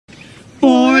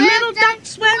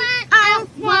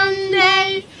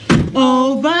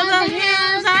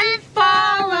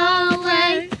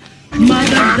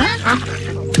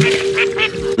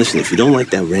Listen, if you don't like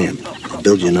that ramp, I'll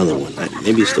build you another one.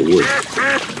 Maybe it's the wood.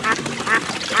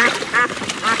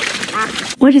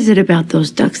 What is it about those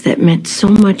ducks that meant so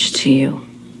much to you?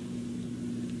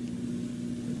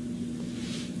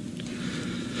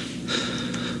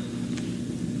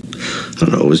 I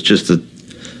don't know, it was just a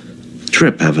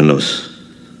trip having those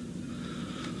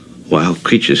wild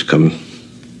creatures come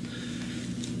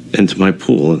into my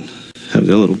pool and have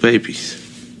their little babies.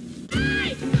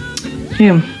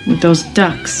 Him, with those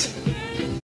ducks.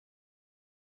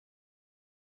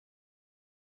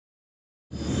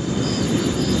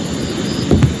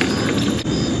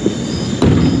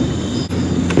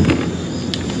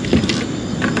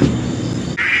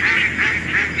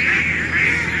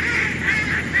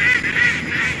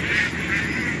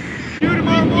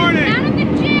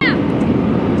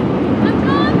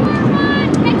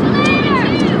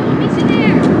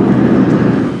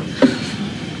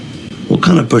 What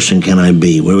kind of person can I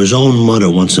be where his own mother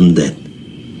wants him dead?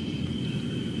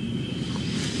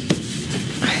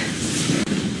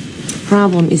 The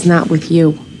problem is not with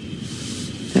you.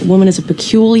 That woman is a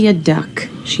peculiar duck.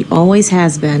 She always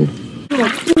has been.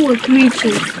 Poor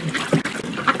creatures.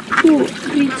 Poor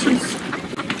creatures.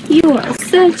 You are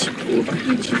such poor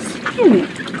creatures.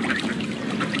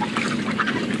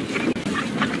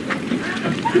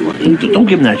 Don't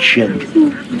give him that shit.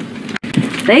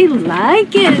 They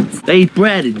like it. They eat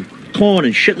bread and corn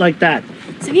and shit like that.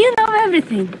 So you know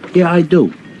everything. Yeah, I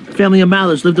do. Family of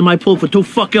Mallards lived in my pool for 2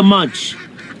 fucking months.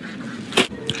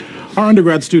 Our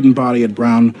undergrad student body at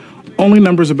Brown only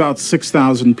numbers about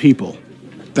 6,000 people.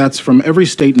 That's from every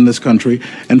state in this country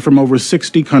and from over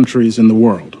 60 countries in the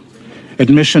world.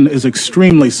 Admission is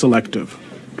extremely selective.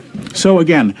 So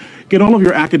again, get all of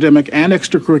your academic and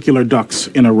extracurricular ducks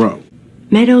in a row.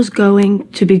 Meadow's going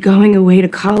to be going away to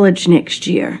college next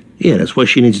year. Yeah, that's why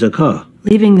she needs the car.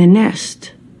 Leaving the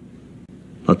nest.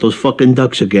 Not those fucking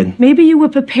ducks again. Maybe you were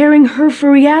preparing her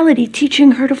for reality,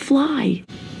 teaching her to fly.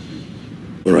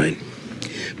 All right.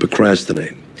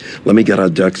 Procrastinate. Let me get our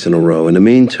ducks in a row. In the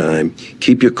meantime,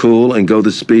 keep your cool and go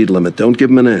the speed limit. Don't give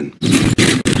them an in.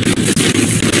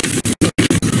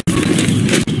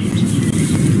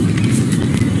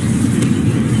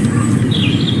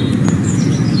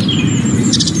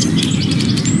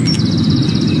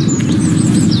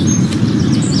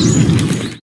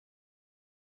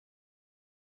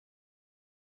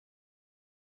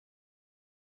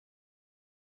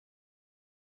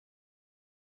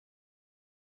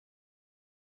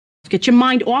 Get your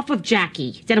mind off of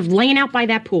Jackie instead of laying out by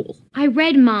that pool. I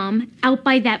read, Mom, out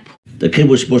by that pool. The kid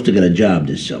was supposed to get a job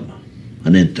this summer.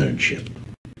 An internship.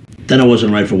 Then I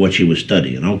wasn't right for what she was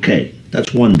studying. Okay,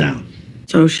 that's one down.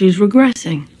 So she's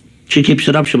regressing. She keeps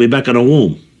it up, she'll be back in her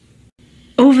womb.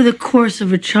 Over the course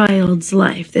of a child's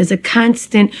life, there's a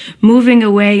constant moving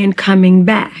away and coming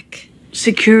back.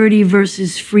 Security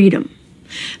versus freedom.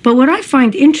 But what I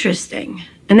find interesting,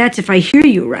 and that's if I hear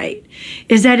you right,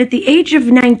 is that at the age of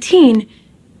 19,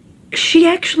 she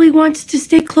actually wants to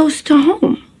stay close to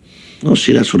home. Oh,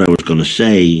 see, that's what I was gonna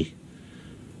say.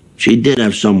 She did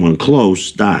have someone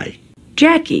close die.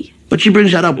 Jackie. But she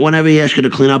brings that up whenever he asks her to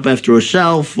clean up after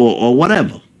herself or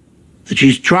whatever. That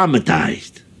she's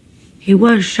traumatized. He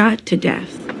was shot to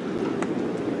death.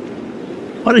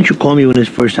 Why didn't you call me when this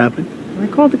first happened? I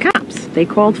called the cops. They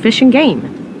called Fish and Game.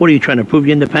 What, are you trying to prove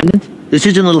you're independent? This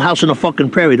isn't a little house on the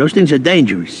fucking prairie. Those things are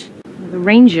dangerous. The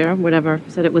ranger, whatever,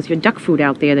 said it was your duck food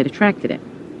out there that attracted it.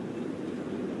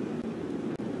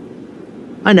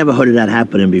 I never heard of that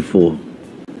happening before.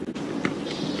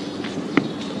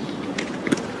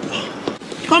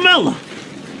 Carmela!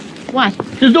 What?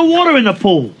 There's no water in the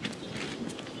pool.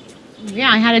 Yeah,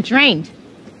 I had it drained.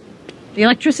 The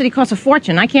electricity costs a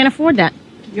fortune. I can't afford that.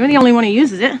 You're the only one who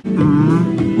uses it.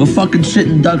 We're fucking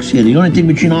sitting ducks here. The only thing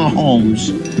between our homes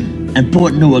and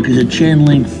Port Newark is a chain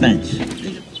link fence.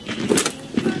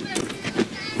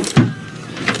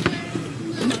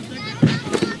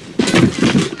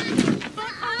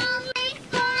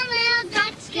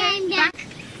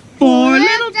 Four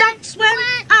little ducks went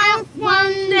out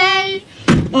one day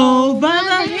over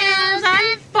the hills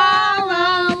and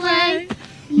far away.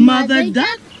 Mother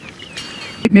duck.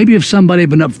 Maybe if somebody had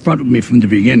been up front with me from the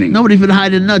beginning. Nobody's been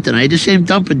hiding nothing. I had the same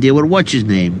dumping deal with what's his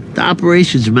name, the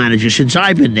operations manager since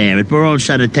I've been there at Barone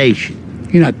Sanitation.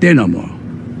 You're not there no more.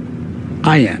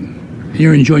 I am.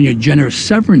 You're enjoying your generous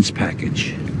severance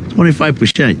package.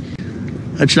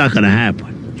 25%. That's not gonna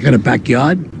happen. You got a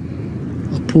backyard,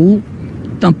 a pool,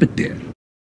 dump it there.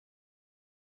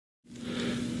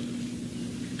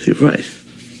 You're right.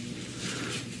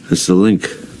 That's the link.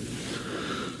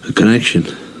 The connection.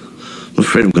 I'm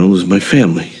afraid I'm gonna lose my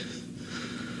family.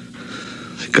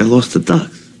 Like I lost the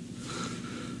ducks.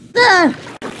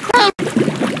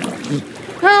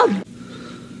 Help!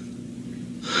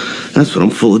 That's what I'm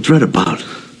full of dread about.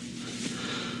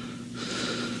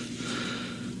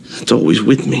 It's always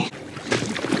with me.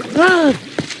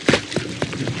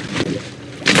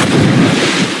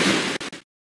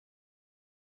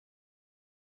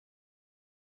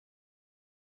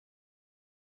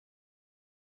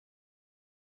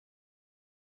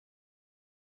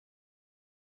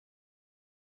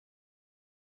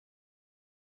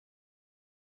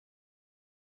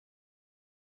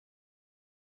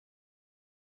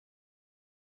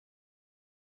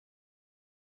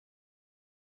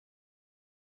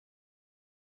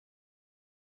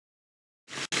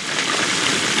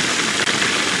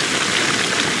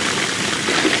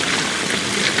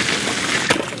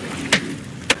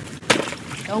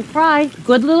 Don't cry.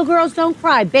 Good little girls don't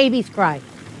cry. Babies cry.